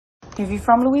If you're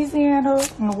from Louisiana,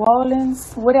 New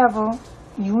Orleans, whatever,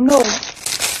 you know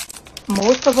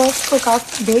most of us cook our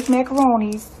baked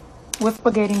macaronis with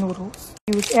spaghetti noodles.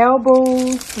 Use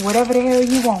elbows, whatever the hell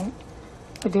you want.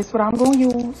 But this is what I'm going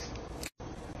to use.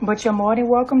 But you're more than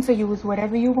welcome to use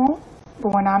whatever you want.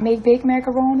 But when I make baked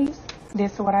macaronis,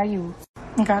 this is what I use.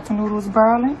 Got the noodles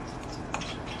boiling.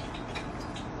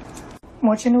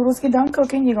 Once your noodles get done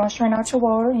cooking, you're going to strain out your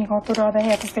water and you're going to throw the other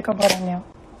half a stick of butter in there.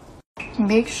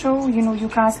 Make sure, you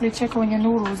constantly check on your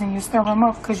noodles and you stir them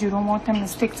up because you don't want them to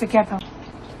stick together.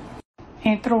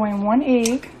 And throw in 1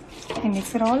 egg and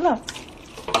mix it all up.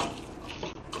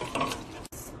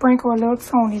 Sprinkle a little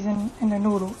Tony's in the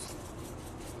noodles.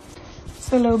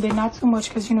 Just a little bit, not too much,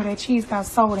 because that cheese got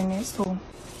salt in it. So,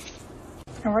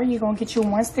 alright, you're going to get you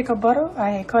 1 stick of butter. I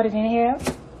had cut it in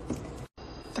half.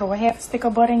 Throw a half a stick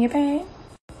of butter in your pan.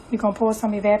 You're going to pour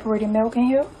some evaporated milk in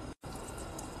here.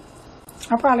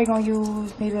 I'm probably going to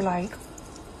use maybe like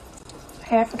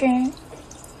half a can.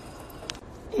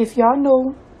 If y'all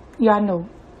know, y'all know.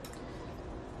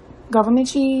 Government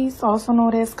cheese, also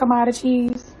known as commodity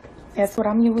cheese. That's what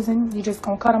I'm using. You're just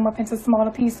going to cut them up into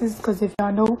smaller pieces because if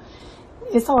y'all know,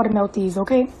 it's hard to melt these,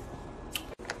 okay?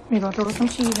 We're going to throw some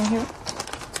cheese in here.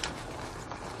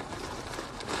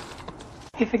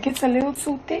 If it gets a little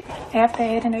too thick after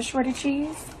adding the shredded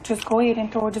cheese, just go ahead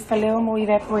and throw just a little more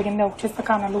evaporated milk just to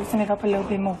kind of loosen it up a little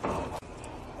bit more.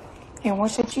 And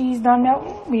once your cheese done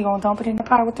melting, we're going to dump it in the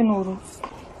pot with the noodles.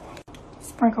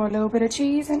 Sprinkle a little bit of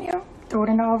cheese in here. Throw it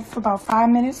in the oven for about 5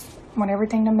 minutes. Want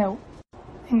everything to melt.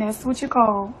 And that's what you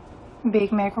call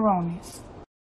baked macaronis.